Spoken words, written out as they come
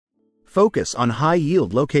Focus on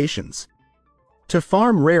high-yield locations. To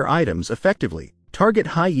farm rare items effectively, target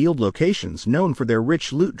high-yield locations known for their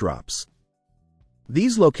rich loot drops.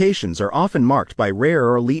 These locations are often marked by rare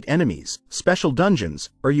or elite enemies, special dungeons,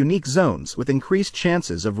 or unique zones with increased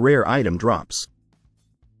chances of rare item drops.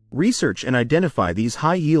 Research and identify these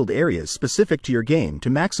high-yield areas specific to your game to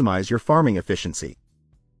maximize your farming efficiency.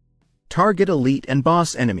 Target elite and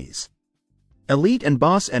boss enemies. Elite and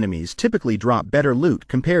boss enemies typically drop better loot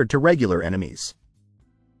compared to regular enemies.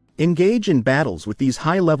 Engage in battles with these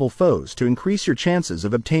high-level foes to increase your chances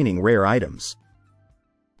of obtaining rare items.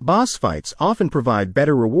 Boss fights often provide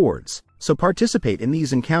better rewards, so participate in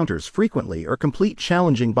these encounters frequently or complete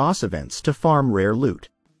challenging boss events to farm rare loot.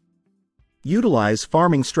 Utilize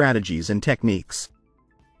farming strategies and techniques.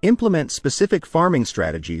 Implement specific farming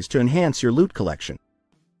strategies to enhance your loot collection.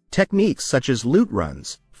 Techniques such as loot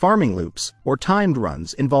runs, farming loops, or timed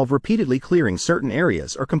runs involve repeatedly clearing certain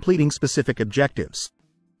areas or completing specific objectives.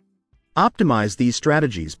 Optimize these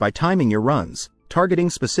strategies by timing your runs, targeting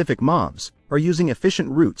specific mobs, or using efficient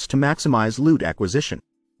routes to maximize loot acquisition.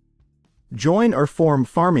 Join or form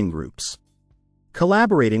farming groups.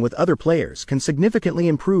 Collaborating with other players can significantly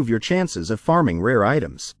improve your chances of farming rare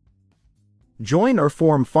items. Join or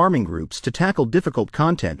form farming groups to tackle difficult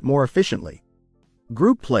content more efficiently.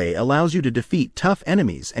 Group play allows you to defeat tough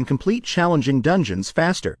enemies and complete challenging dungeons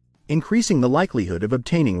faster, increasing the likelihood of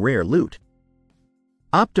obtaining rare loot.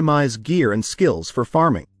 Optimize gear and skills for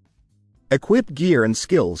farming. Equip gear and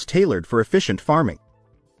skills tailored for efficient farming.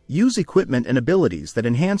 Use equipment and abilities that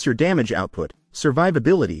enhance your damage output,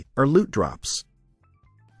 survivability, or loot drops.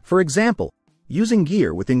 For example, using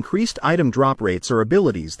gear with increased item drop rates or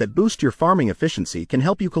abilities that boost your farming efficiency can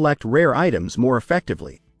help you collect rare items more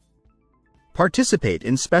effectively. Participate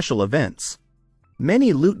in special events.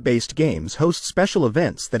 Many loot-based games host special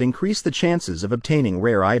events that increase the chances of obtaining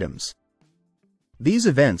rare items. These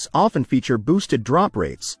events often feature boosted drop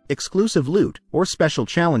rates, exclusive loot, or special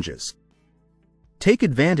challenges. Take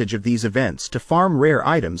advantage of these events to farm rare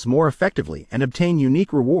items more effectively and obtain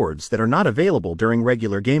unique rewards that are not available during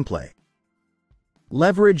regular gameplay.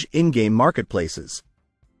 Leverage in-game marketplaces.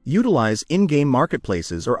 Utilize in-game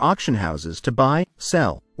marketplaces or auction houses to buy,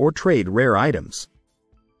 sell, or trade rare items.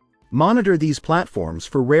 Monitor these platforms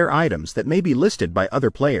for rare items that may be listed by other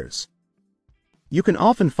players. You can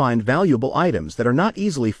often find valuable items that are not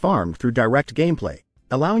easily farmed through direct gameplay,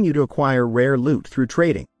 allowing you to acquire rare loot through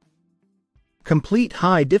trading. Complete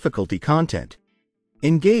high-difficulty content.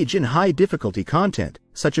 Engage in high-difficulty content,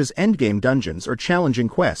 such as endgame dungeons or challenging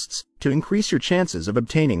quests, to increase your chances of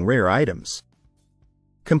obtaining rare items.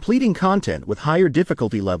 Completing content with higher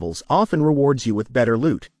difficulty levels often rewards you with better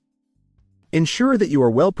loot. Ensure that you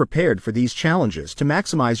are well prepared for these challenges to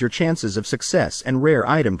maximize your chances of success and rare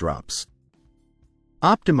item drops.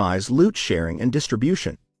 Optimize loot sharing and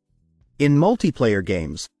distribution. In multiplayer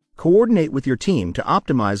games, coordinate with your team to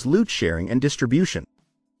optimize loot sharing and distribution.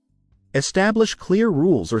 Establish clear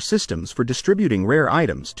rules or systems for distributing rare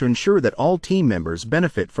items to ensure that all team members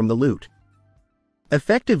benefit from the loot.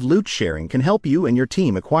 Effective loot sharing can help you and your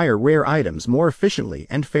team acquire rare items more efficiently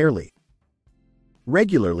and fairly.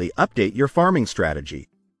 Regularly update your farming strategy.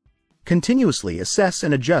 Continuously assess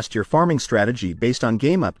and adjust your farming strategy based on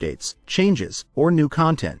game updates, changes, or new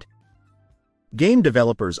content. Game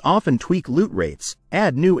developers often tweak loot rates,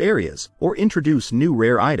 add new areas, or introduce new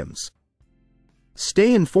rare items.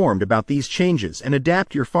 Stay informed about these changes and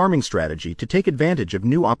adapt your farming strategy to take advantage of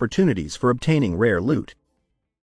new opportunities for obtaining rare loot.